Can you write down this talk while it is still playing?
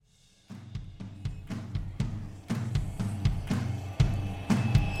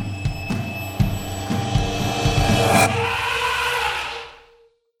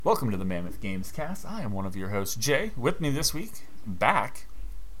Welcome to the Mammoth Games Cast. I am one of your hosts, Jay. With me this week, back,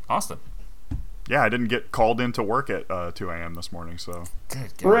 Austin. Yeah, I didn't get called into work at 2 a.m. this morning, so...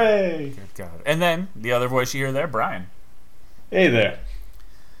 Good God. Hooray! Good God. And then, the other voice you hear there, Brian. Hey there.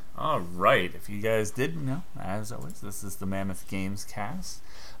 All right. If you guys didn't know, as always, this is the Mammoth Games Cast.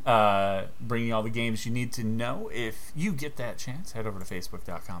 Bringing all the games you need to know. If you get that chance, head over to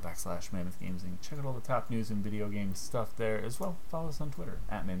facebook.com/Mammoth Games Inc. Check out all the top news and video game stuff there as well. Follow us on Twitter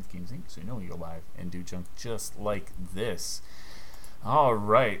 @Mammoth Games Inc. so you know we go live and do junk just like this. All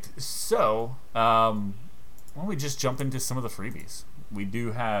right. So, why don't we just jump into some of the freebies? We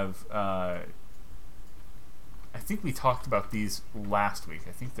do have... I think we talked about these last week.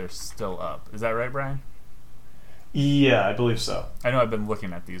 I think they're still up. Is that right, Brian? Yeah, I believe so. I know I've been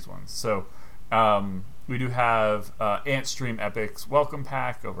looking at these ones. So we do have Antstream Epic's Welcome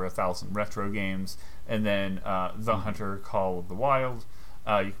Pack, over 1,000 retro games, and then The Hunter Call of the Wild.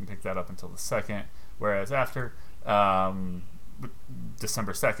 You can pick that up until the 2nd, whereas after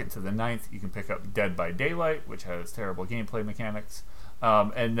December 2nd to the 9th, you can pick up Dead by Daylight, which has terrible gameplay mechanics.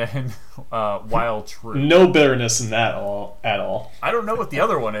 And then Wild True. No bitterness in that at all. I don't know what the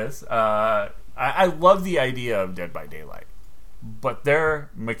other one is. I love the idea of Dead by Daylight, but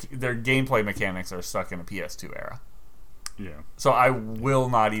their gameplay mechanics are stuck in a PS2 era. Yeah. So I will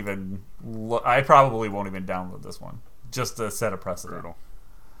not even... I probably won't even download this one, just to set a precedent. Brutal.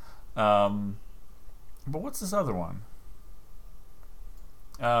 But what's this other one?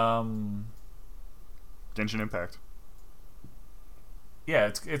 Genshin Impact.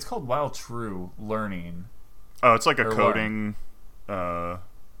 Yeah, it's called Wild True Learning. Oh, it's like a Or coding...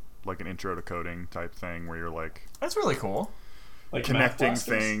 like an intro to coding type thing where you're like... That's really cool. Like connecting Math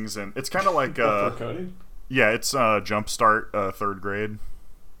Blasters? things, and it's kind of like... For coding? Yeah, it's Jumpstart 3rd grade.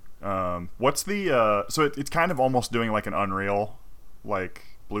 What's the... so it's kind of almost doing like an Unreal like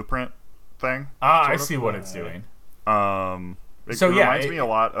blueprint thing. I see what it's doing. It reminds me a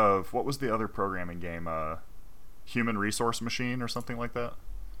lot of... What was the other programming game? Human Resource Machine or something like that?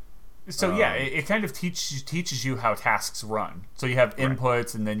 So yeah, it kind of teaches you how tasks run. So you have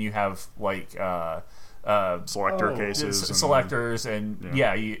inputs, and then you have like selector cases, selectors, and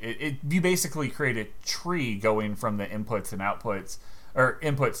you basically create a tree going from the inputs and outputs, or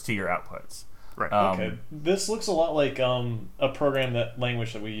inputs to your outputs. Right. Okay. This looks a lot like a program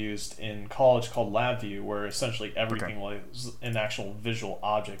language that we used in college called LabVIEW, where essentially everything was an actual visual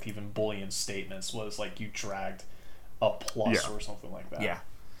object. Even Boolean statements was like you dragged a plus or something like that. Yeah.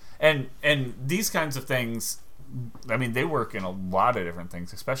 And these kinds of things, I mean, they work in a lot of different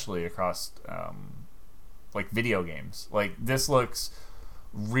things, especially across like video games. Like this looks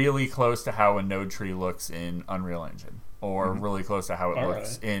really close to how a node tree looks in Unreal Engine, or really close to how it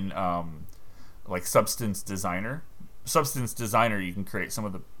looks in like Substance Designer. Substance Designer, you can create some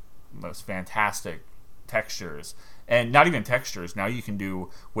of the most fantastic textures. And not even textures. Now you can do,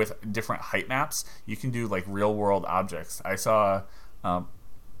 with different height maps, you can do like real world objects. I saw a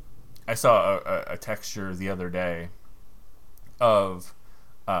texture the other day of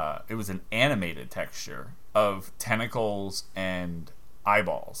it was an animated texture of tentacles and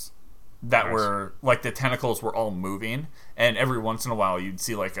eyeballs that were like, the tentacles were all moving, and every once in a while you'd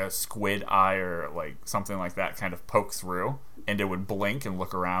see like a squid eye or like something like that kind of poke through, and it would blink and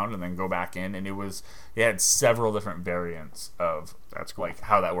look around and then go back in, and it had several different variants of like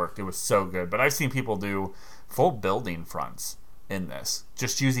how that worked. It was so good. But I've seen people do full building fronts in this,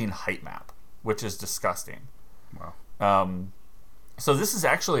 just using height map, which is disgusting. Wow. So this is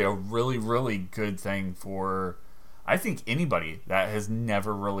actually a really, really good thing for, I think, anybody that has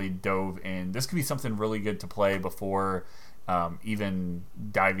never really dove in. This could be something really good to play before even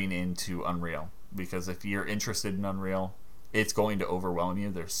diving into Unreal, because if you're interested in Unreal, it's going to overwhelm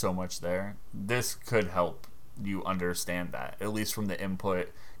you. There's so much there. This could help you understand that, at least from the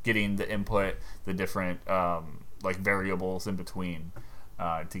input, getting the input, the different like variables in between,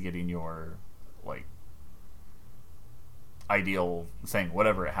 to getting your like ideal thing,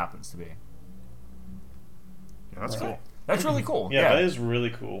 whatever it happens to be. Yeah, that's cool. That's really cool. Yeah, that is really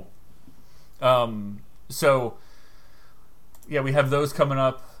cool. So yeah, we have those coming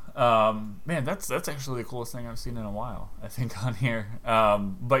up. Man, that's actually the coolest thing I've seen in a while, I think, on here.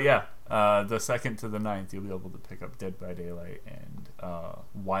 But yeah, the 2nd to the 9th, you'll be able to pick up Dead by Daylight and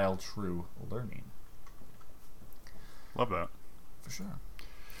Wild True Learning. Love that. For sure.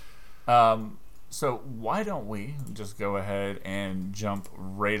 So why don't we just go ahead and jump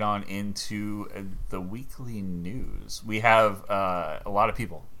right on into the weekly news? We have a lot of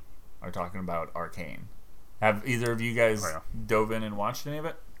people are talking about Arcane. Have either of you guys dove in and watched any of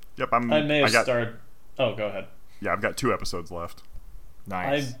it? Yep, I may have started... Oh, go ahead. Yeah, I've got 2 episodes left.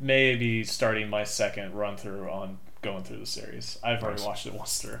 Nice. I may be starting my second run through on going through the series. I've already watched it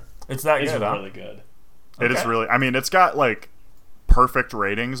once through. It's that It's good, huh? really good. It is Okay. really. I mean, it's got like perfect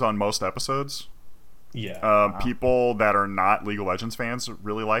ratings on most episodes. Yeah. People that are not League of Legends fans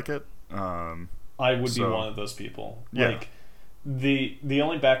really like it. I would be so- one of those people. Yeah. Like the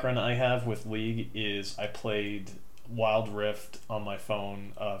only background I have with League is I played Wild Rift on my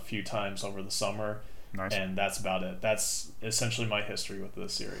phone a few times over the summer, Nice. and that's about it. That's essentially my history with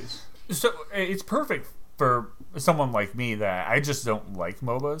this series. So it's perfect for someone like me that I just don't like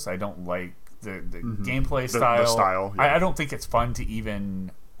MOBAs. I don't like the gameplay style. The style, yeah. I don't think it's fun to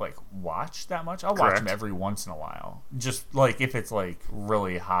even like watch that much. I'll watch Correct. them every once in a while, just like if it's like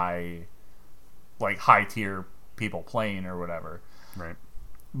really high tier people playing or whatever. Right.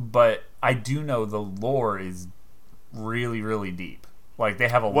 But I do know the lore is really, really deep. Like they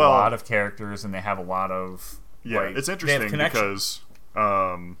have a Well- lot of characters and they have a lot of Yeah, like, it's they have interesting connections.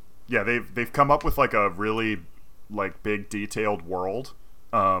 because they've come up with like a really like big detailed world.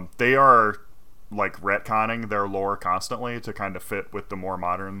 They are like retconning their lore constantly to kind of fit with the more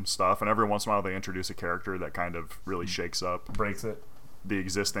modern stuff, and every once in a while they introduce a character that kind of really shakes up breaks it. the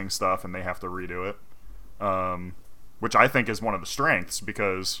existing stuff and they have to redo it, which I think is one of the strengths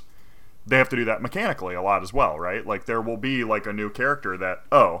because they have to do that mechanically a lot as well, right? Like there will be like a new character that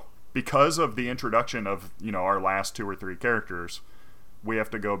because of the introduction of our last 2 or 3 characters, we have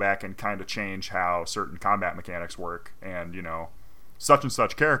to go back and kind of change how certain combat mechanics work, and such and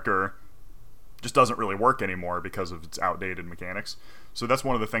such character just doesn't really work anymore because of its outdated mechanics. So that's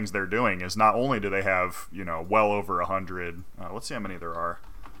one of the things they're doing is not only do they have well over 100, let's see how many there are,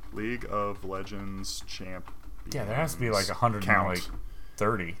 League of Legends champions. Yeah, there has to be like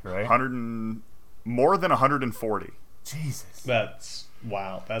 130, right? 100 more than 140. Jesus. That's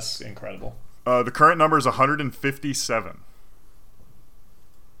wow. That's incredible. The current number is 157.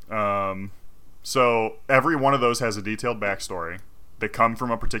 So every one of those has a detailed backstory. They come from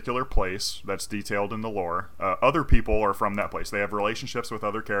a particular place that's detailed in the lore. Other people are from that place. They have relationships with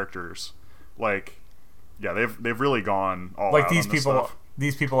other characters. Like, yeah, they've really gone all Like out these on this people, stuff.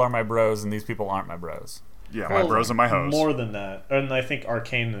 these people are my bros, and these people aren't my bros. Yeah, my bros and my hoes. More than that, and I think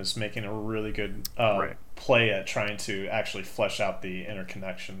Arcane is making a really good Right. play at trying to actually flesh out the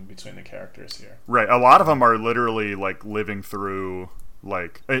interconnection between the characters here. Right. A lot of them are literally like living through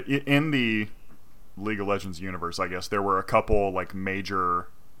like in the League of Legends universe, I guess there were a couple like major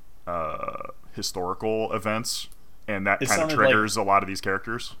historical events, and that It kind of sounded triggers a lot of these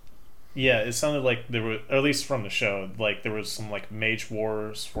characters. Yeah, it sounded like there were, at least from the show, like there was some like mage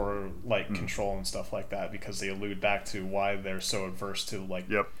wars for like control and stuff like that because they allude back to why they're so adverse to like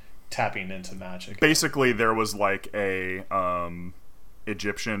Yep. tapping into magic. Basically, there was like a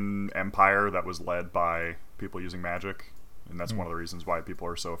Egyptian empire that was led by people using magic, and that's one of the reasons why people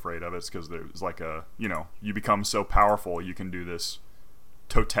are so afraid of it. It's because there's like you become so powerful, you can do this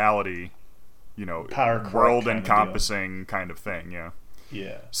totality, Power corrupt world kind of encompassing kind of thing. Yeah.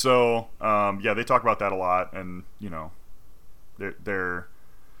 Yeah. So, they talk about that a lot, and they've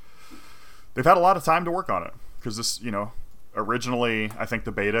had a lot of time to work on it because this, originally I think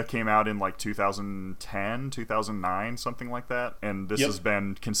the beta came out in like 2010, 2009, something like that, and this Yep. has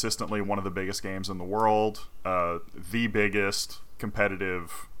been consistently one of the biggest games in the world, the biggest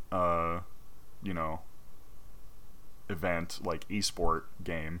competitive, event like esport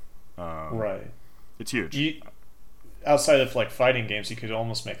game. Right. It's huge. Outside of like fighting games, you could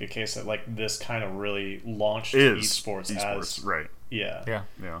almost make a case that like this kind of really launched esports as right? yeah. Yeah.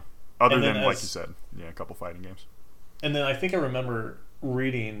 Yeah. Other And then than like as- you said, a couple fighting games. And then I think I remember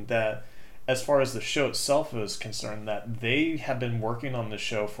reading that as far as the show itself is concerned, that they have been working on the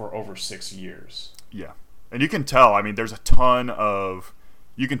show for over 6 years. Yeah. And you can tell, I mean, there's a ton of,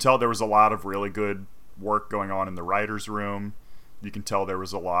 you can tell there was a lot of really good work going on in the writer's room. You can tell there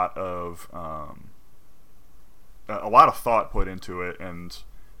was a lot of thought put into it, and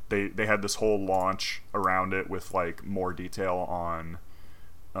they had this whole launch around it with like more detail on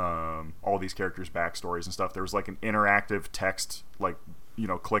all these characters' backstories and stuff. There was like an interactive text, like,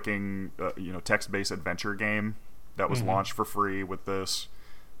 clicking, text-based adventure game that was launched for free with this.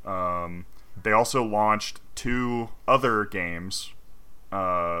 They also launched 2 other games,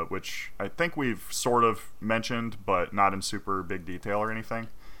 which I think we've sort of mentioned, but not in super big detail or anything.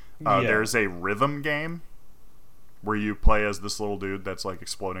 Yeah. There's a rhythm game where you play as this little dude that's like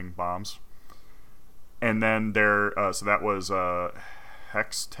exploding bombs. And then so that was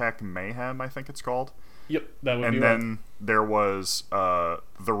Hextech Mayhem, I think it's called. Yep, that would be And right. then there was The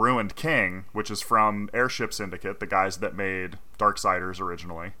Ruined King, which is from Airship Syndicate, the guys that made Darksiders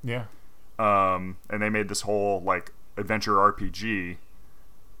originally. Yeah. And they made this whole like adventure RPG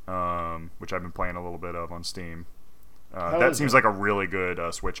which I've been playing a little bit of on Steam. How That is seems it? like a really good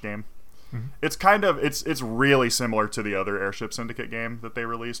Switch game. It's kind of it's really similar to the other Airship Syndicate game that they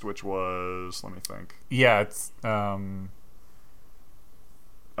released, which was, let me think, Yeah, it's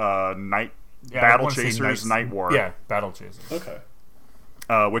Night yeah, I Battle wanna say Chasers Night War. Yeah, Battle Chasers. Okay.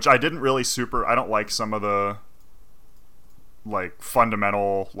 Which I didn't really I don't like some of the like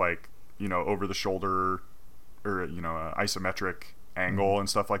fundamental, like, you know, over the shoulder or, you know, isometric angle and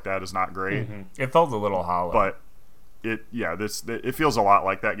stuff like that is not great. It felt a little hollow. But it feels a lot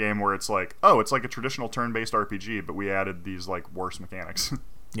like that game where it's like, oh, it's like a traditional turn-based RPG, but we added these like worse mechanics.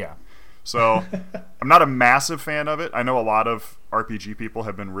 yeah. So I'm not a massive fan of it. I know a lot of RPG people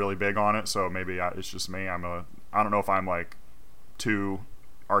have been really big on it, so maybe it's just me. I don't know if I'm like too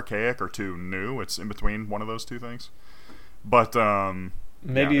archaic or too new. It's in between one of those two things. But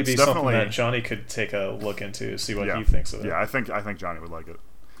Maybe yeah, it'd be it's something definitely- that Johnny could take a look into, see what yeah, he thinks of it. Yeah, I think Johnny would like it.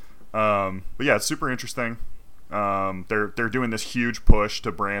 But yeah, it's super interesting. They're doing this huge push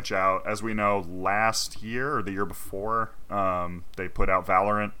to branch out. As we know, last year or the year before, they put out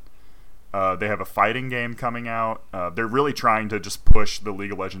Valorant. They have a fighting game coming out. They're really trying to just push the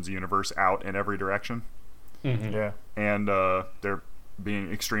League of Legends universe out in every direction, Yeah. and they're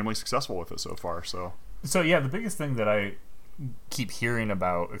being extremely successful with it so far. So So yeah, the biggest thing that I keep hearing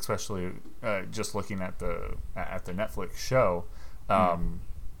about, especially just looking at the Netflix show,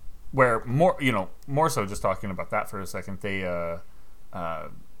 where more so just talking about that for a second, they've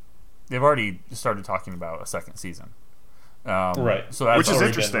already started talking about a second season, Right. So that's Which is already been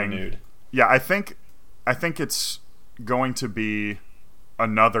interesting. renewed. yeah, I think it's going to be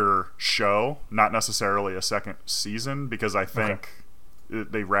another show, not necessarily a second season, because I think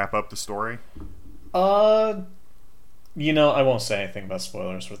they wrap up the story. I won't say anything about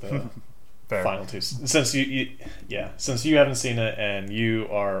spoilers for the fair. final two, since you haven't seen it, and you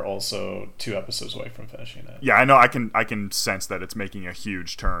are also 2 episodes away from finishing it. Yeah, I know. I can sense that it's making a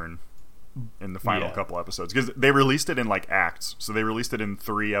huge turn in the final Yeah. couple episodes, because they released it in like acts. So they released it in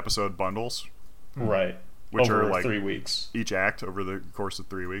 3-episode bundles, Right. which Over are like 3 weeks. each act over the course of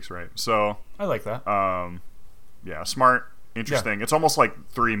 3 weeks, right? So I like that. yeah, smart, interesting. It's almost like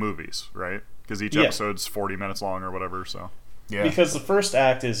 3 movies, right? Because each Yeah. episode's 40 minutes long or whatever. So Yeah. Because the first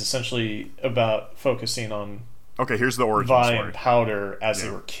act is essentially about focusing on okay, here's the origin Vi story. and Powder as they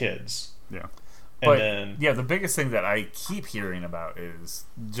Yeah. were kids. Yeah. And But then yeah, the biggest thing that I keep hearing about is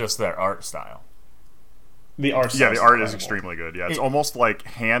just their art style. the art Yeah, style's the art is incredible. extremely good. Yeah, it's It- almost like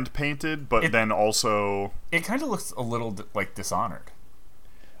hand painted, but then also It kind of looks a little like Dishonored.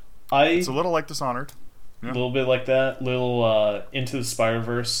 it's a little like Dishonored. A little bit like that. Little Into the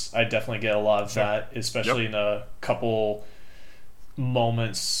Spider-Verse. I definitely get a lot of that, especially in a couple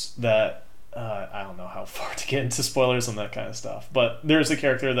moments that I don't know how far to get into spoilers and that kind of stuff. But there's a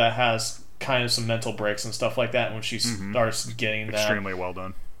character that has kind of some mental breaks and stuff like that. And when she starts getting that, Extremely well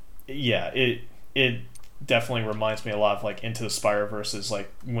done. yeah, it definitely reminds me a lot of like Into the Spider-Verse,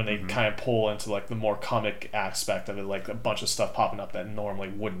 like when they kind of pull into like the more comic aspect of it, like a bunch of stuff popping up that normally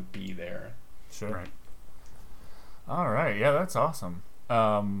wouldn't be there. Sure. Right. All right. Yeah, that's awesome.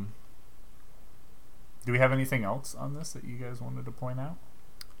 Do we have anything else on this that you guys wanted to point out?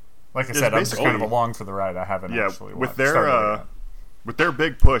 Like I It's said, I'm just kind of basically- along for the ride. I haven't Yeah, actually with started it their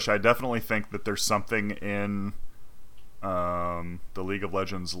big push, I definitely think that there's something in the League of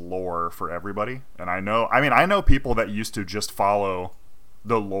Legends lore for everybody. And I know people that used to just follow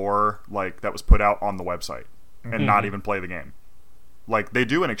the lore like that was put out on the website and not even play the game. Like they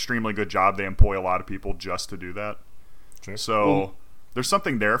do an extremely good job. They employ a lot of people just to do that. Sure. So there's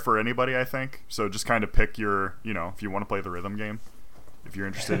something there for anybody, I think. So just kind of pick your, if you want to play the rhythm game, if you're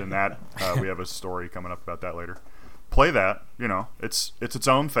interested in that, we have a story coming up about that later. Play that. It's its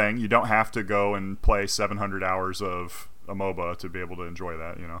own thing. You don't have to go and play 700 hours of a MOBA to be able to enjoy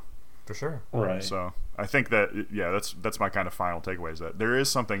that. for sure. Right. So I think that that's my kind of final takeaway, is that there is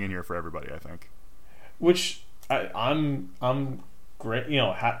something in here for everybody, I think. Which I'm great,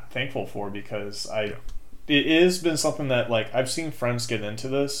 thankful for, because it has been something that like I've seen friends get into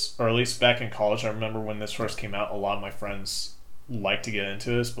this, or at least back in college. I remember when this first came out, a lot of my friends like to get into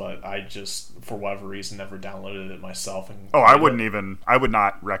this, but I just, for whatever reason, never downloaded it myself. And I would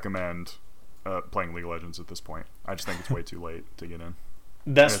not recommend playing League of Legends at this point. I just think it's way too late to get in.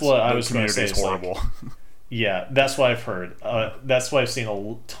 That's what I the was going to say. community is horrible. Yeah, that's what I've heard. That's why I've seen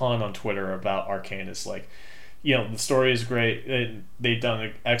a ton on Twitter about Arcane. It's like, the story is great. They've done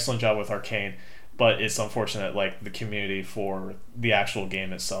an excellent job with Arcane, but it's unfortunate, like, the community for the actual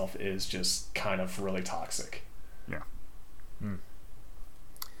game itself is just kind of really toxic. Yeah.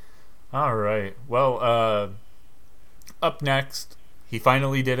 All right. Well, up next, he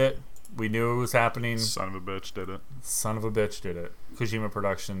finally did it. We knew it was happening. Son of a bitch did it. Son of a bitch did it. Kojima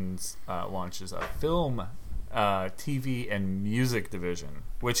Productions launches a film, TV, and music division,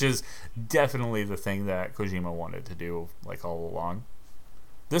 which is definitely the thing that Kojima wanted to do, like, all along.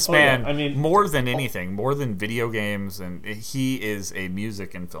 This man, I mean, more than anything, more than video games, and he is a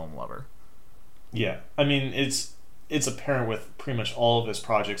music and film lover. Yeah, I mean, it's apparent with pretty much all of his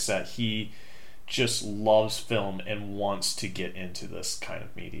projects that he just loves film and wants to get into this kind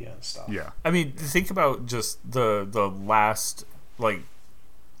of media and stuff. Yeah. I mean, think about just the last, like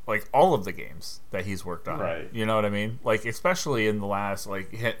all of the games that he's worked on. Right. You know what I mean? Like, especially in the last,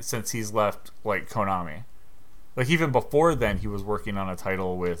 like, since he's left, like, Konami. Like, even before then, he was working on a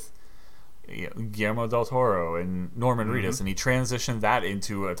title with Guillermo del Toro and Norman Reedus, and he transitioned that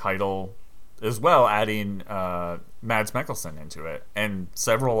into a title as well, adding Mads Mikkelsen into it and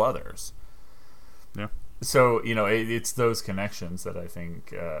several others. Yeah. So, you know, it's those connections that I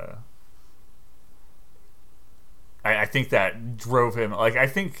think I think that drove him. Like, I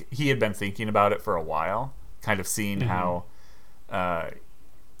think he had been thinking about it for a while, kind of seeing how,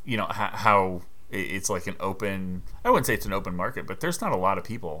 you know, how it's like an open, I wouldn't say it's an open market, but there's not a lot of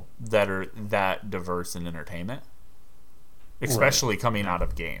people that are that diverse in entertainment, especially coming out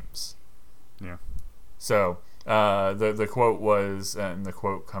of games. Yeah. So the quote was, and the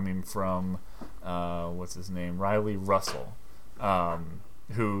quote coming from what's his name, Riley Russell,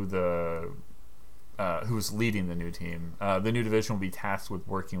 who's leading the new team. The new division will be tasked with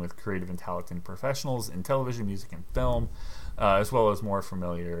working with creative and talented professionals in television, music, and film, as well as more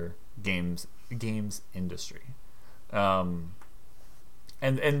familiar games industry. And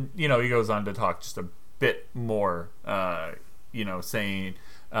you know, he goes on to talk just a bit more, you know, saying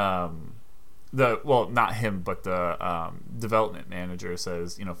not him, but the development manager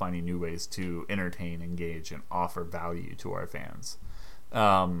says, you know, finding new ways to entertain, engage, and offer value to our fans.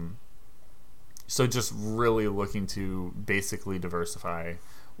 So just really looking to basically diversify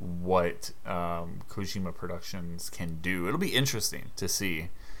what Kojima Productions can do. It'll be interesting to see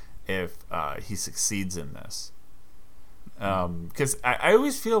if he succeeds in this. Because I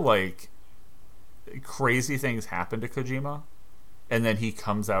always feel like crazy things happen to Kojima, and then he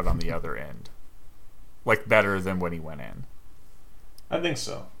comes out on the other end, like, better than when he went in. I think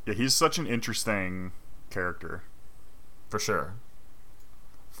so. Yeah, he's such an interesting character. For sure.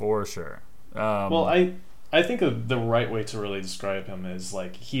 Well, I think the right way to really describe him is,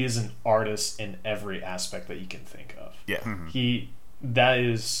 like, he is an artist in every aspect that you can think of. Yeah. That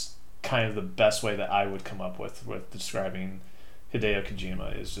is kind of the best way that I would come up with describing Hideo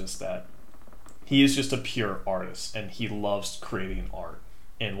Kojima, is just that he is just a pure artist, and he loves creating art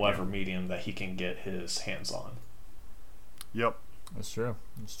in whatever medium that he can get his hands on. Yep. That's true.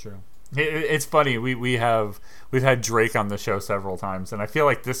 It's funny. We've had Drake on the show several times, and I feel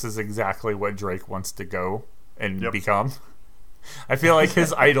like this is exactly what Drake wants to go and become. I feel like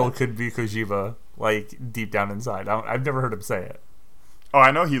his idol could be Kojima, like, deep down inside. I've never heard him say it. Oh,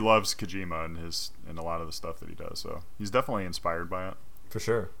 I know he loves Kojima and a lot of the stuff that he does. So he's definitely inspired by it. For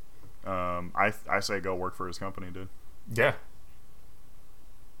sure. I say go work for his company, dude. Yeah.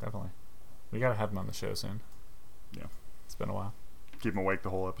 Definitely. We gotta have him on the show soon. Yeah. It's been a while. Keep him awake the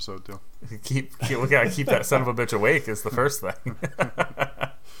whole episode too. We gotta keep that son of a bitch awake is the first thing.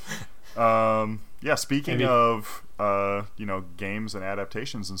 Yeah. Speaking of you know, games and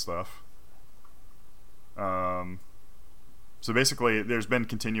adaptations and stuff. So basically, there's been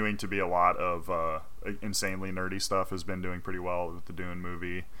continuing to be a lot of insanely nerdy stuff. Has been doing pretty well with the Dune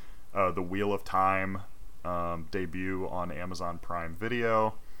movie. The Wheel of Time debut on Amazon Prime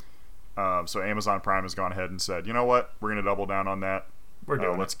Video. So Amazon Prime has gone ahead and said, you know what, we're going to double down on that. We're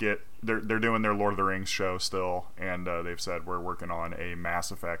doing They're doing their Lord of the Rings show still, and they've said we're working on a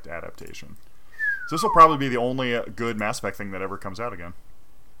Mass Effect adaptation. So this will probably be the only good Mass Effect thing that ever comes out again.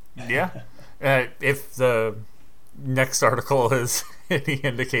 Yeah. If the next article is any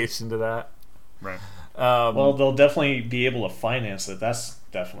indication to that. Right. Well, they'll definitely be able to finance it. That's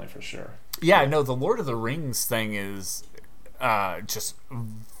definitely for sure. Yeah, no, the Lord of the Rings thing is just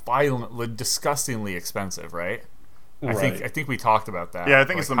violently, disgustingly expensive, right? Right. I think we talked about that. Yeah, I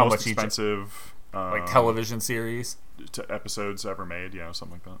think like, it's the how most much expensive like television series episodes ever made. You know,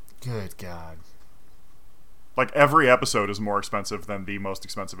 something like that. Good God. Like, every episode is more expensive than the most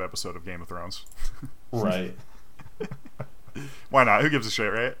expensive episode of Game of Thrones. Right. Why not? Who gives a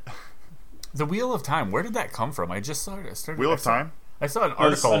shit, right? The Wheel of Time. Where did that come from? I just started. Wheel of Time? I saw an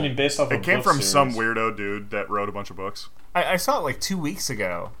article. Based off. It came from some weirdo dude that wrote a bunch of books. I saw it like 2 weeks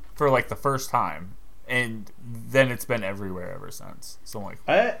ago for like the first time, and then it's been everywhere ever since. So I'm like,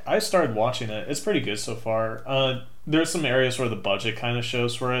 I started watching it. It's pretty good so far. there's some areas where the budget kind of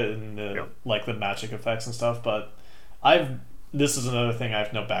shows for it, and Yep. like the magic effects and stuff. But I've this is another thing I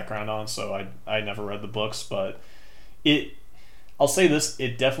have no background on, so I never read the books, but it. I'll say this: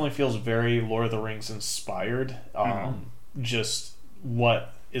 it definitely feels very Lord of the Rings inspired. Just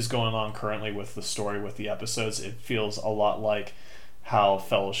what is going on currently with the story with the episodes, it feels a lot like how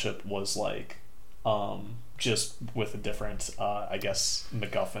Fellowship was like. Just with a different, I guess,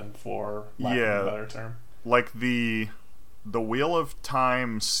 MacGuffin, for lack of a better term. Like the Wheel of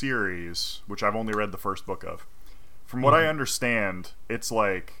Time series, which I've only read the first book of. From what I understand, it's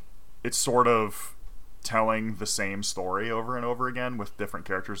sort of telling the same story over and over again with different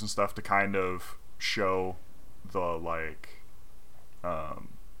characters and stuff to kind of show the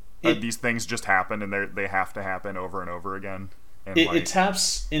these things just happen and they have to happen over and over again. And it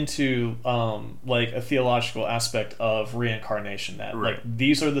taps into like a theological aspect of reincarnation, that Right. like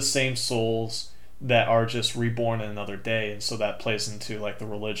these are the same souls that are just reborn in another day, and so that plays into like the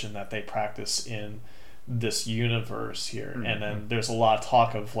religion that they practice in this universe here. And then there's a lot of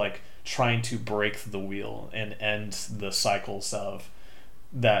talk of like trying to break the wheel and end the cycles of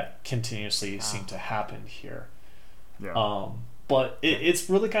that continuously seem to happen here. Yeah. But it's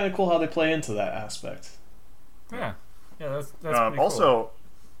really kind of cool how they play into that aspect. Yeah. Yeah, that's pretty cool. Also,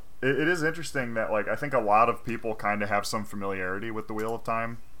 it is interesting that I think a lot of people kind of have some familiarity with the Wheel of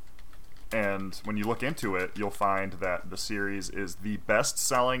Time, and when you look into it, you'll find that the series is the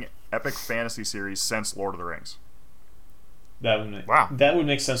best-selling epic fantasy series since Lord of the Rings. That would make, Wow. That would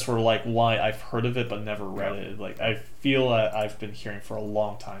make sense for like why I've heard of it but never read it. Like I feel I've been hearing for a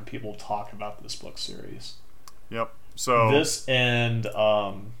long time people talk about this book series. Yep. So this and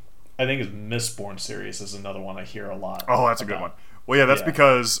I think it's Mistborn series is another one I hear a lot. Oh, that's a good one. Well, yeah, that's Yeah.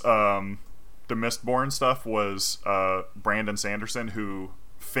 because the Mistborn stuff was Brandon Sanderson, who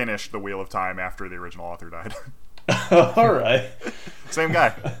finished the Wheel of Time after the original author died. All right. Same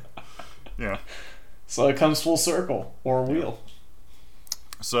guy. Yeah. So it comes full circle or wheel.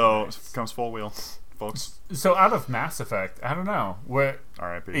 So comes full wheel, folks. So out of Mass Effect, I don't know. What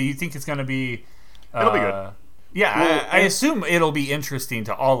R.I.P. you think it's going to be? It'll be good. Yeah, Well, I assume it'll be interesting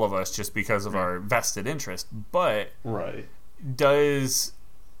to all of us just because of our vested interest. But Right.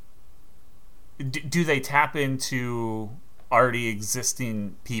 do they tap into already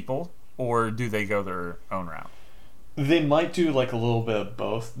existing people, or do they go their own route? They might do like a little bit of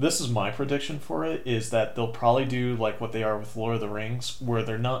both. This is my prediction for it, is that they'll probably do like what they are with Lord of the Rings, where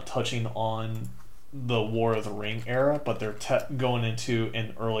they're not touching on the War of the Ring era, but they're going into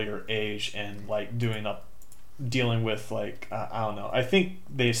an earlier age and like dealing with like I don't know. I think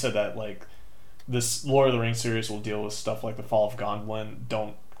they said that like this Lord of the Rings series will deal with stuff like the Fall of Gondolin.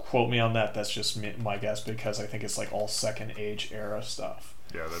 Don't quote me on that. That's just my guess, because I think it's like all Second Age era stuff.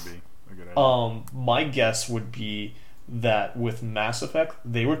 Yeah, that'd be a good idea. My guess would be that with Mass Effect,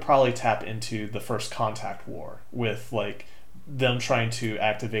 they would probably tap into the First Contact War with like them trying to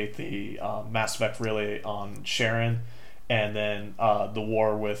activate the Mass Effect relay on Sharon, and then the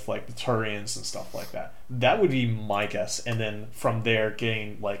war with like the Turians and stuff like that. That would be my guess, and then from there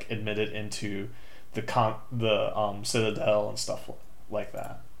getting like admitted into the Citadel and stuff like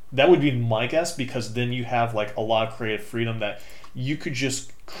that. That would be my guess, because then you have like a lot of creative freedom that you could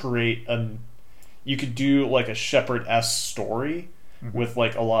just create you could do like a Shepard-esque story with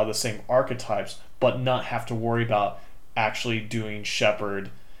like a lot of the same archetypes, but not have to worry about actually doing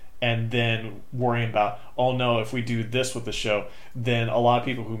Shepard and then worrying about, oh no, if we do this with the show, then a lot of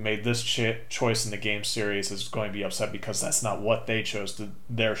people who made this choice in the game series is going to be upset because that's not what they chose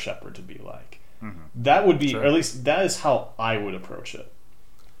their Shepard to be like. That would be, Sure. or at least that is how I would approach it.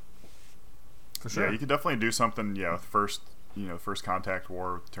 For sure. Yeah, you could definitely do something. Yeah, with First Contact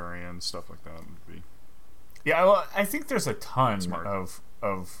War with Turians, stuff like that would be. Yeah, well, I think there's a ton Smart.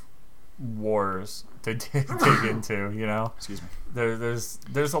 of wars to dig into. You know, Excuse me.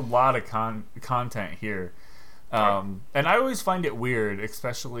 there's a lot of content here, and I always find it weird,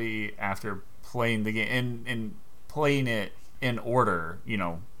 especially after playing the game and playing it in order. You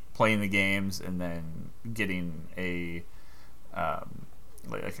know, playing the games and then getting a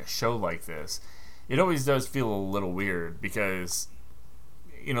like a show like this. It always does feel a little weird because,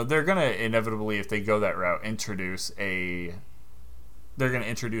 you know, they're gonna inevitably, if they go that route, introduce a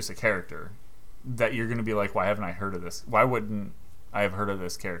character that you're gonna be like, why haven't I heard of this? Why wouldn't I have heard of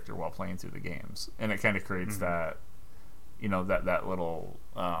this character while playing through the games? And it kind of creates that, you know, that little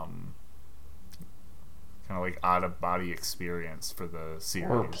kind of like out of body experience for the series,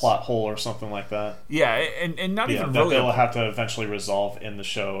 Or a plot hole or something like that. Yeah, and not even That really. they'll have to eventually resolve in the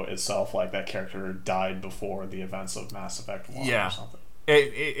show itself, like that character died before the events of Mass Effect 1 Yeah. or something.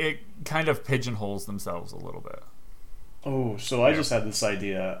 It kind of pigeonholes themselves a little bit. Oh, so I just had this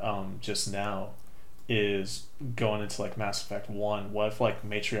idea just now, is going into like Mass Effect 1. What if like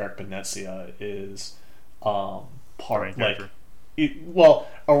Matriarch Benezia is part like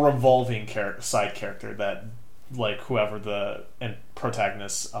a revolving side character that like whoever the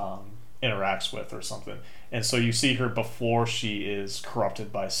protagonist interacts with or something. And so you see her before she is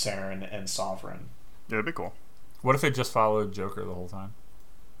corrupted by Saren and Sovereign. Yeah, it'd be cool. What if it just followed Joker the whole time?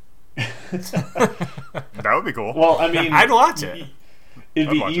 That would be cool. Well, I mean, I'd watch it.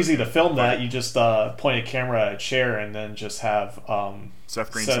 It'd be easy to film that. You just point a camera at a chair and then just have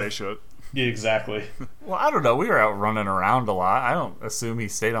Seth Green say shit. Yeah, exactly. Well, I don't know. We were out running around a lot. I don't assume he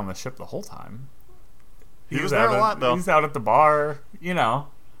stayed on the ship the whole time. He was there a lot, though. He's out at the bar, you know,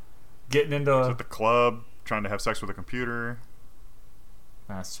 getting into... He's at the club, trying to have sex with a computer.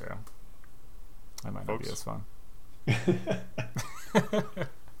 That's true. That might not be as fun.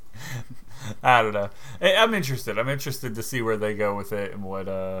 I don't know. I'm interested. I'm interested to see where they go with it and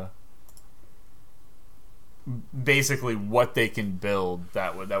what basically what they can build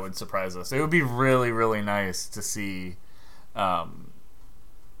that would surprise us. It would be really, really nice to see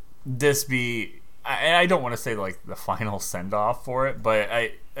this be. I don't want to say like the final send off for it, but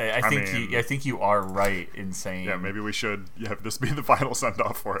I think you are right in saying, yeah, maybe we should have this be the final send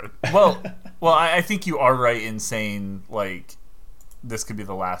off for it. Well, I think you are right in saying like this could be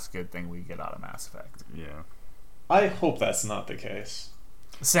the last good thing we get out of Mass Effect. Yeah, I hope that's not the case.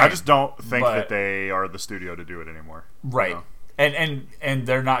 Same, I just don't think that they are the studio to do it anymore. Right, you know? and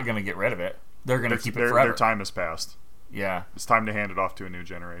they're not going to get rid of it. They're going to keep it forever. Their time has passed. Yeah, it's time to hand it off to a new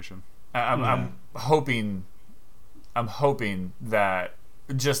generation. I'm hoping that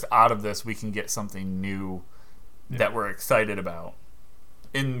just out of this we can get something new that we're excited about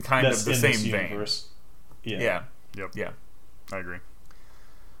in kind of the same vein. Yeah. Yep. Yeah. I agree.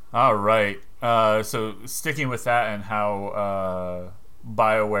 All right. So sticking with that and how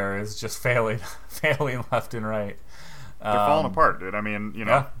BioWare is just failing left and right. They're falling apart, dude. I mean, you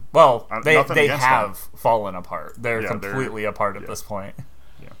know. Yeah. Well, they have them. fallen apart. They're completely apart at this point.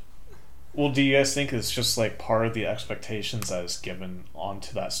 Well, do you guys think it's just like part of the expectations that is given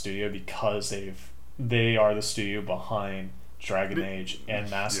onto that studio because they are the studio behind Dragon Age and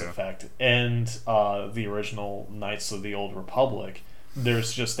Mass Effect and the original Knights of the Old Republic?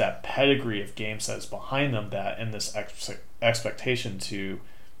 There's just that pedigree of game sets behind them and this expectation to,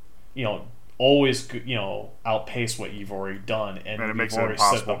 you know, always, you know, outpace what you've already done, and it makes you've already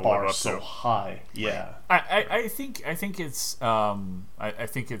set the bar so high. Yeah, I think it's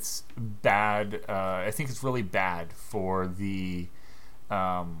bad. I think it's really bad for the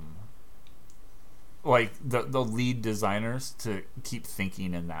like the lead designers to keep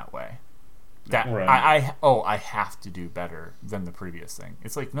thinking in that way. That I have to do better than the previous thing.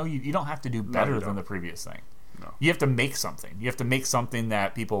 It's like, no, you don't have to do better than the previous thing. No. You have to make something. You have to make something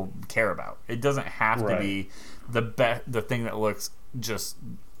that people care about. It doesn't have to be the thing that looks just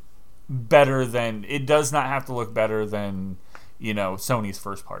better than. It does not have to look better than, you know, Sony's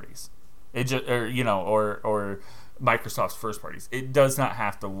first parties. It just or Microsoft's first parties. It does not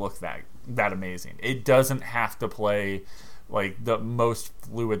have to look that amazing. It doesn't have to play like the most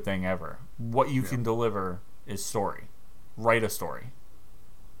fluid thing ever. What you can deliver is story. Write a story,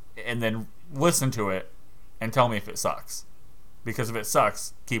 and then listen to it. And tell me if it sucks. Because if it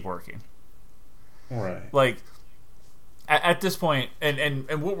sucks, keep working. Right. Like, at this point, and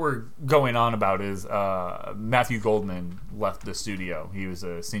what we're going on about is Matthew Goldman left the studio. He was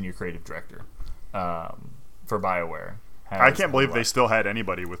a senior creative director for BioWare. I can't believe they still had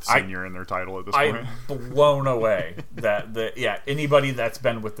anybody with senior in their title at this point. I'm blown away that anybody that's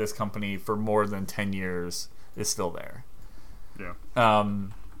been with this company for more than 10 years is still there. Yeah.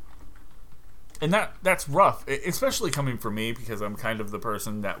 And that's rough, especially coming from me, because I'm kind of the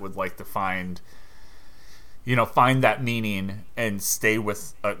person that would like to find that meaning and stay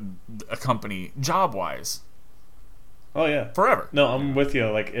with a company job-wise. Oh yeah, forever. No, I'm with you.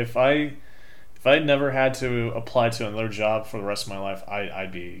 Like if I never had to apply to another job for the rest of my life,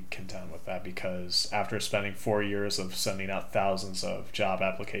 I'd be content with that, because after spending 4 years of sending out thousands of job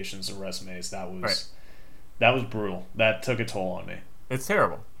applications and resumes, that was brutal. That took a toll on me. It's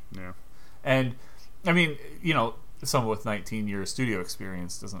terrible. Yeah. And, I mean, you know, someone with 19 years studio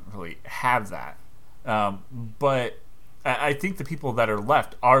experience doesn't really have that. But I think the people that are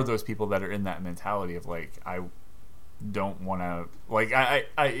left are those people that are in that mentality of, like, I don't want to... Like,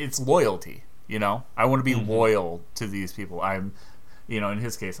 it's loyalty, you know? I want to be loyal to these people. I'm, you know, in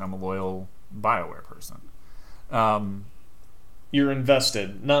his case, I'm a loyal BioWare person. You're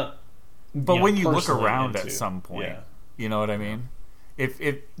invested, not... But when you look around at some point, you know what I mean? If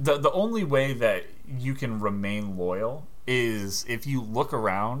the only way that you can remain loyal is if you look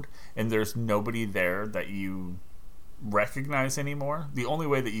around and there's nobody there that you recognize anymore, the only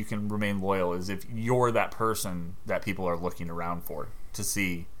way that you can remain loyal is if you're that person that people are looking around for to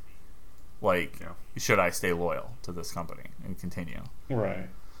see, like, should I stay loyal to this company and continue? Right.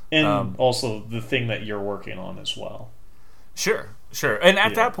 And also the thing that you're working on as well. Sure. And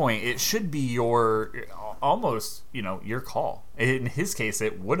at that point, it should be your, almost, your call. In his case,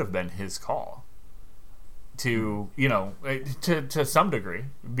 it would have been his call to, to some degree,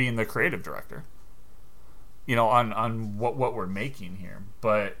 being the creative director, on what we're making here.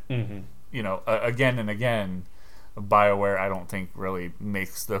 But, again and again, BioWare, I don't think really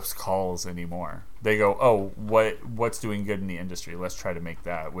makes those calls anymore. They go, oh, what's doing good in the industry? Let's try to make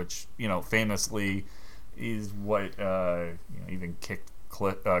that, which, famously is what even kicked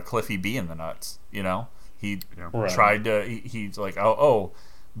Cliffy B in the nuts. He tried to. He's like, oh,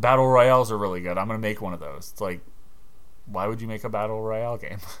 battle royales are really good. I'm gonna make one of those. It's like, why would you make a battle royale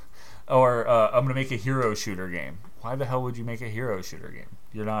game? Or I'm gonna make a hero shooter game. Why the hell would you make a hero shooter game?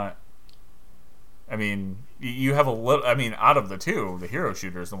 You're not. I mean, you have a little. I mean, out of the two, the hero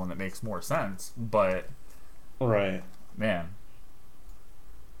shooter is the one that makes more sense. But right, man.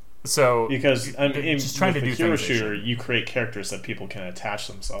 So because just trying to do hero shooter, you create characters that people can attach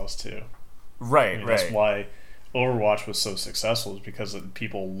themselves to. Right. That's why Overwatch was so successful, is because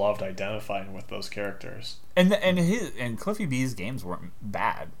people loved identifying with those characters. And Cliffy B's games weren't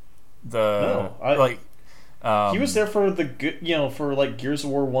bad. He was there for the good, for like Gears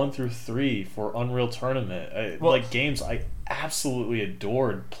of War 1 through 3, for Unreal Tournament, games I absolutely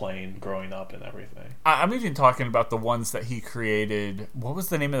adored playing growing up and everything. I'm even talking about the ones that he created. What was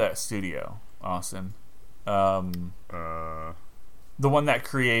the name of that studio, Austin? The one that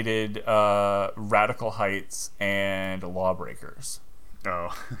created Radical Heights and Lawbreakers.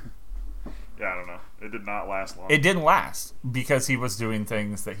 Oh. Yeah, I don't know. It did not last long. It didn't last because he was doing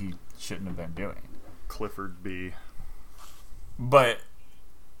things that he shouldn't have been doing. Clifford B. But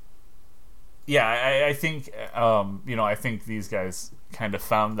yeah, I think I think these guys kind of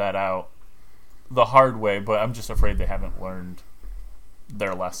found that out the hard way, but I'm just afraid they haven't learned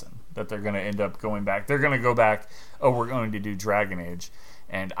their lesson, that they're going to end up going back. They're going to go back, we're going to do Dragon Age,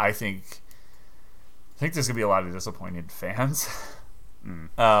 and I think there's going to be a lot of disappointed fans.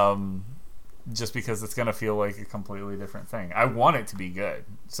 Just because it's going to feel like a completely different thing. I want it to be good,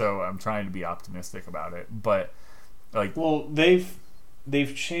 so I'm trying to be optimistic about it. But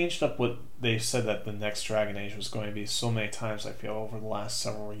they've changed up what they said that the next Dragon Age was going to be so many times. I feel over the last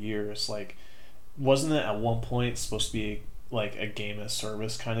several years, like, wasn't it at one point supposed to be like a game as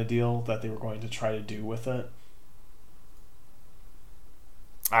service kind of deal that they were going to try to do with it?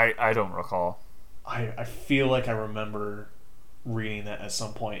 I don't recall. I feel like I remember reading that at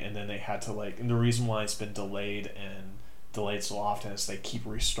some point, and then they had to and the reason why it's been delayed so often is they keep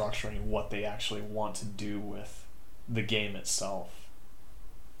restructuring what they actually want to do with the game itself.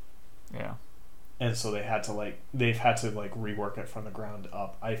 Yeah. And so they've had to rework it from the ground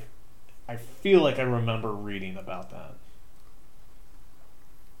up. I feel like I remember reading about that.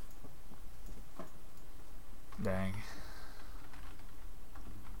 Dang.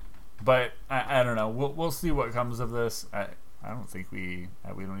 But I don't know. We'll see what comes of this. I don't think we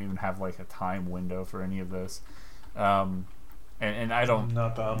don't even have like a time window for any of this, and I don't,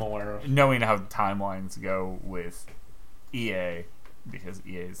 not that I'm aware of. Knowing how timelines go with EA, because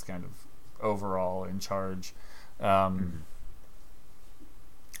EA is kind of overall in charge. But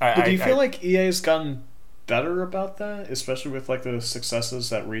do you feel like EA's gotten better about that, especially with like the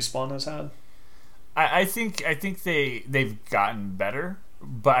successes that Respawn has had? I think they've gotten better,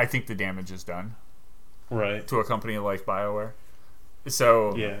 but I think the damage is done. Right. To a company like BioWare.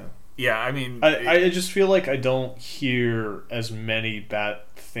 So yeah, I mean, I just feel like I don't hear as many bad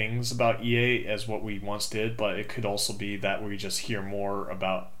things about EA as what we once did, but it could also be that we just hear more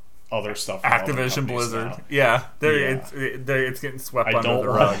about other stuff. Activision Blizzard. Now. Yeah, it's getting swept under the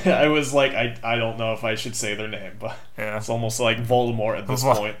rug. I was like, I don't know if I should say their name, but it's almost like Voldemort at this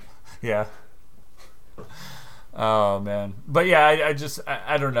point. Yeah. Oh man, but yeah,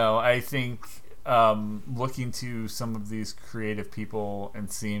 I don't know. I think looking to some of these creative people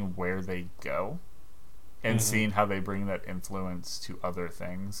and seeing where they go, and seeing how they bring that influence to other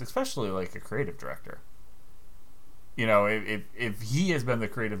things, especially like a creative director. If he has been the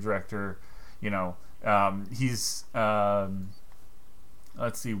creative director, he's let's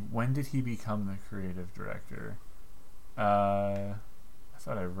see, when did he become the creative director? I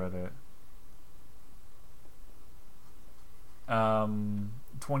thought I read it.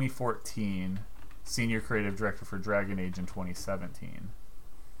 2014, senior creative director for Dragon Age in 2017.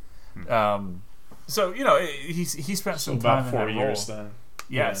 So he spent some time about 4 in that years role. then.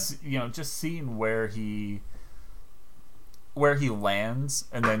 Yes, just seeing where he lands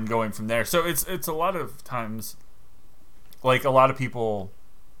and then going from there. So it's a lot of times, like a lot of people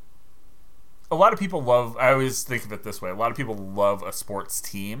love. I always think of it this way: a lot of people love a sports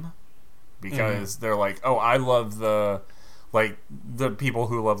team because they're like, oh, I love the people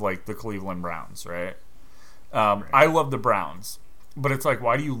who love like the Cleveland Browns, right? Right. I love the Browns, but it's like,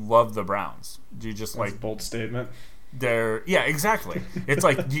 why do you love the Browns? Do you just That's like a bold statement. yeah, exactly. It's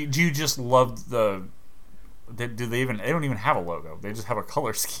like, do you just love the? Do they even? They don't even have a logo. They just have a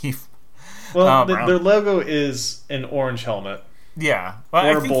color scheme. Well, their logo is an orange helmet. Yeah, well,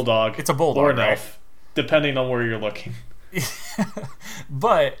 or a bulldog. It's a bulldog, or an right? elf, depending on where you're looking.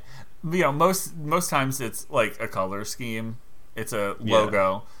 But most times it's like a color scheme. It's a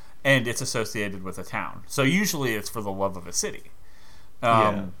logo, and it's associated with a town. So usually it's for the love of a city.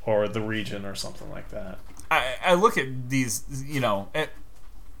 Or the region or something like that. I look at these,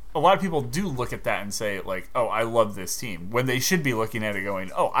 a lot of people do look at that and say, like, oh, I love this team, when they should be looking at it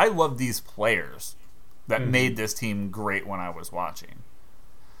going, oh, I love these players that made this team great when I was watching.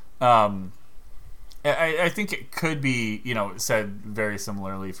 I think it could be, said very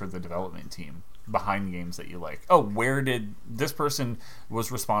similarly for the development team behind games that you like. Oh, where did this person was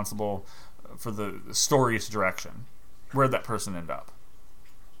responsible for the story's direction? Where'd that person end up?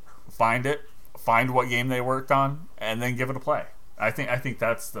 Find what game they worked on, and then give it a play. I think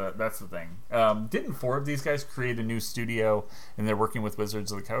that's the thing. Didn't 4 of these guys create a new studio, and they're working with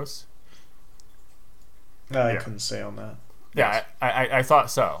Wizards of the Coast? I couldn't say on that. Yeah, I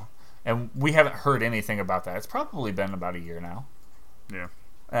thought so. And we haven't heard anything about that. It's probably been about a year now. Yeah.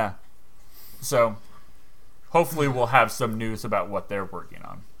 Yeah. So hopefully we'll have some news about what they're working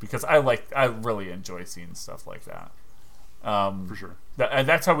on, because I really enjoy seeing stuff like that. For sure.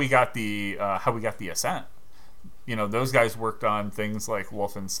 That's how we got the Ascent. Those guys worked on things like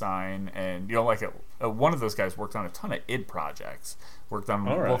Wolfenstein, and one of those guys worked on a ton of id projects. Worked on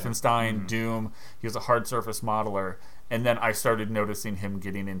Wolfenstein, Doom. He was a hard surface modeler, and then I started noticing him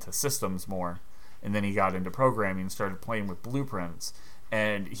getting into systems more, and then he got into programming and started playing with blueprints,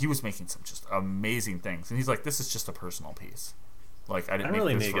 and he was making some just amazing things. And he's like, "This is just a personal piece. Like I didn't. I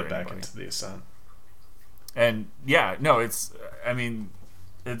really make this need to for get back anybody." into the Ascent. And yeah, no, it's. I mean,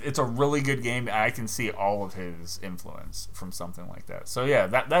 it's a really good game. I can see all of his influence from something like that. So yeah,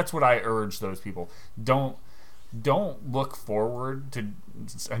 that's what I urge those people. Don't look forward to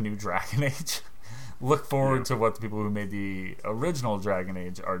a new Dragon Age. Look forward to what the people who made the original Dragon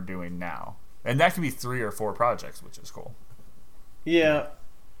Age are doing now. And that could be 3 or 4 projects, which is cool. Yeah.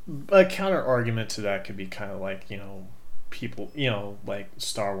 A counter argument to that could be kind of like, people, like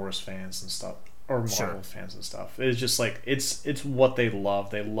Star Wars fans and stuff, or Marvel fans and stuff. It's just like, it's what they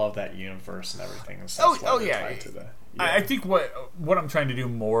love. They love that universe and everything. And stuff. Yeah. I think what I'm trying to do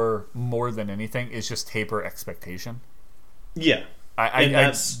more than anything is just taper expectation. Yeah.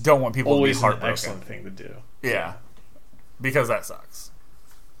 I don't want people to be heartbroken. Always an excellent thing to do. Yeah. Because that sucks.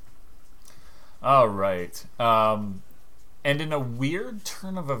 All right. And in a weird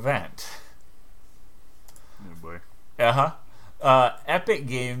turn of event. Oh boy. Epic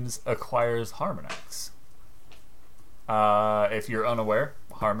Games acquires Harmonix. If you're unaware,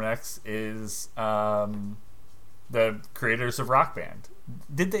 Harmonix is the creators of Rock Band.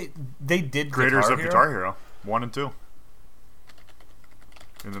 They did creators Guitar of Hero? Guitar Hero 1 and 2,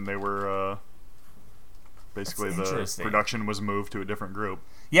 and then they were basically the production was moved to a different group.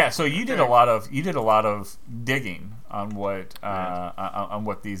 Yeah, so you did a lot of digging on what on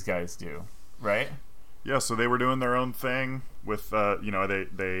what these guys do, right? Yeah, so they were doing their own thing with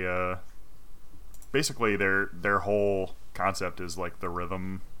they basically their whole concept is like the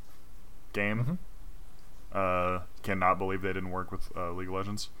rhythm game. Cannot believe they didn't work with League of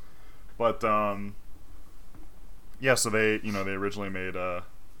Legends, but yeah. So they originally made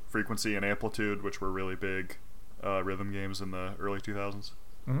Frequency and Amplitude, which were really big rhythm games in the early 2000s.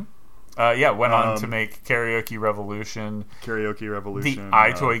 Went on to make Karaoke Revolution, the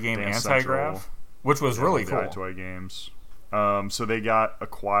iToy game Dance Antigraph, Central, which was really the cool. iToy games. So they got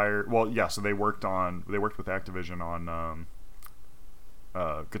acquired. Well, yeah. So they worked with Activision on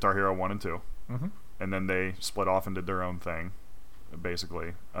Guitar Hero 1 and 2. And then they split off and did their own thing,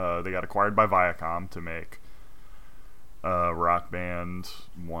 basically. They got acquired by Viacom to make Rock Band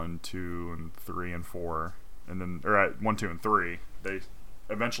 1, 2, and 3, and 4. And then, 1, 2, and 3. They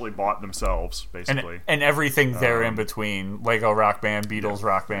eventually bought themselves, basically. And everything there in between. Lego Rock Band, Beatles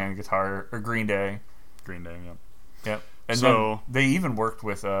Rock Band, Guitar, or Green Day. Green Day, yep. Yep. And then they even worked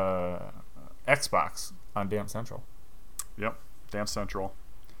with Xbox on Dance Central. Yep, Dance Central.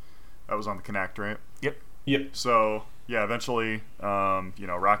 That was on the Kinect, right? Yep. Yep. So yeah, eventually,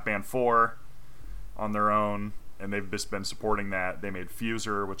 Rock Band 4 on their own, and they've just been supporting that. They made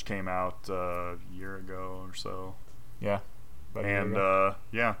Fuser, which came out a year ago or so. Yeah. And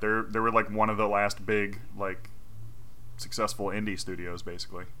yeah, they were like one of the last big like successful indie studios,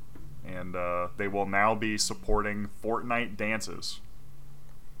 basically. And they will now be supporting Fortnite dances.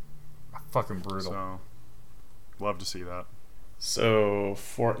 Fucking brutal. So, love to see that. So,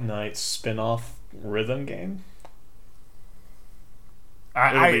 Fortnite spin-off rhythm game?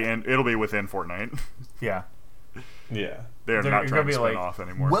 It'll be within Fortnite. Yeah. Yeah. They're not trying to spin off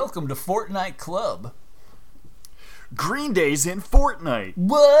anymore. Welcome to Fortnite Club. Green Day's in Fortnite.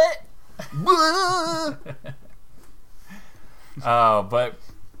 What? What? But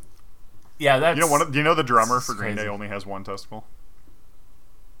yeah, that's do you know the drummer for Green crazy. Day only has one testicle?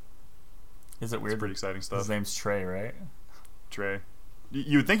 Is it weird? It's pretty exciting stuff. His name's Trey, right? Trey.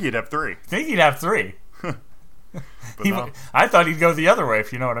 You'd think he'd have 3. I think he'd have 3. But no. I thought he'd go the other way,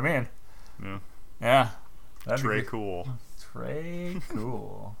 if you know what I mean. Yeah. Yeah. Trey cool. Trey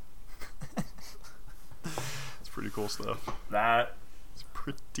cool. It's pretty cool stuff. It's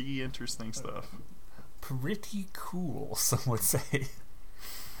pretty interesting stuff. Pretty cool, some would say.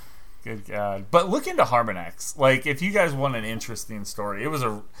 Good God. But look into Harmonix. Like, if you guys want an interesting story, it was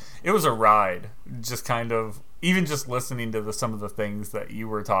a ride. Just kind of, even just listening to some of the things that you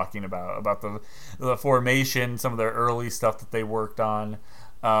were talking about the formation, some of their early stuff that they worked on,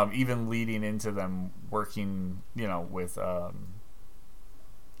 even leading into them working, with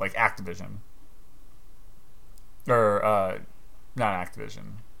like Activision. Or not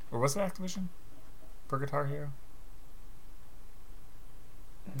Activision. Or was it Activision? For Guitar Hero?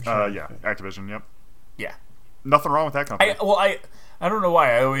 Yeah, Activision, yep. Yeah. Nothing wrong with that company. I don't know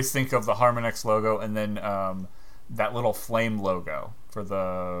why. I always think of the Harmonix logo and then that little flame logo for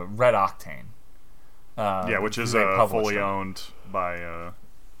the Red Octane. Yeah, which is fully owned by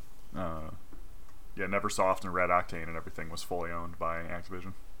Neversoft, and Red Octane and everything was fully owned by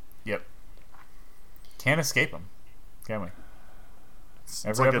Activision. Yep. Can't escape them, can we?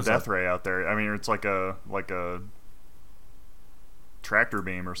 It's like a death ray out there. I mean, it's like a tractor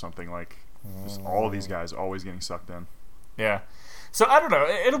beam or something. Like, just all of these guys always getting sucked in. Yeah. So I don't know.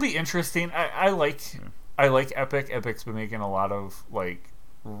 It'll be interesting. I like Epic. Epic's been making a lot of like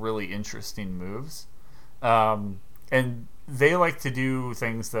really interesting moves, and they like to do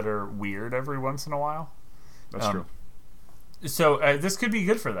things that are weird every once in a while. That's true. So this could be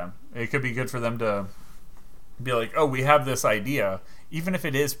good for them. It could be good for them to be like, oh, we have this idea, even if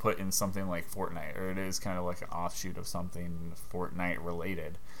it is put in something like Fortnite, or it is kind of like an offshoot of something Fortnite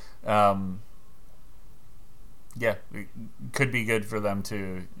related. Yeah, it could be good for them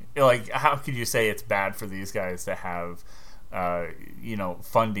to, like, how could you say it's bad for these guys to have,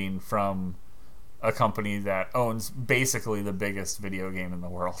 funding from a company that owns basically the biggest video game in the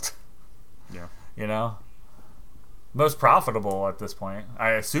world? Yeah. Most profitable at this point.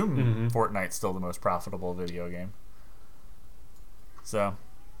 I assume Fortnite's still the most profitable video game. So,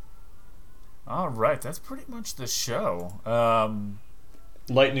 all right, that's pretty much the show.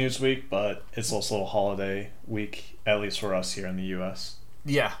 Light news week, but it's also a holiday week, at least for us here in the U.S.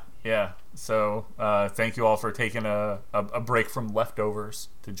 Yeah. So, thank you all for taking a break from leftovers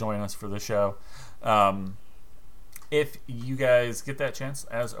to join us for the show. If you guys get that chance,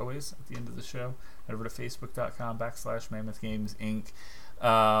 as always, at the end of the show, head over to facebook.com/Mammoth Games Inc.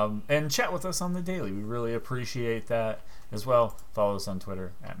 And chat with us on the daily. We really appreciate that as well. Follow us on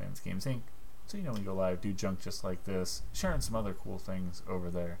Twitter @Mammoth Games Inc. So you know we go live, do junk just like this, sharing some other cool things over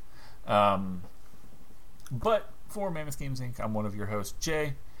there. But for Mammoth Games Inc., I'm one of your hosts,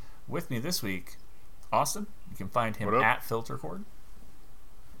 Jay. With me this week, Austin. You can find him at FilterCord.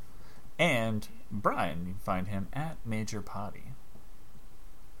 And Brian, you can find him at Major Potty.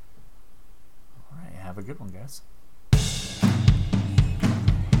 All right, have a good one, guys.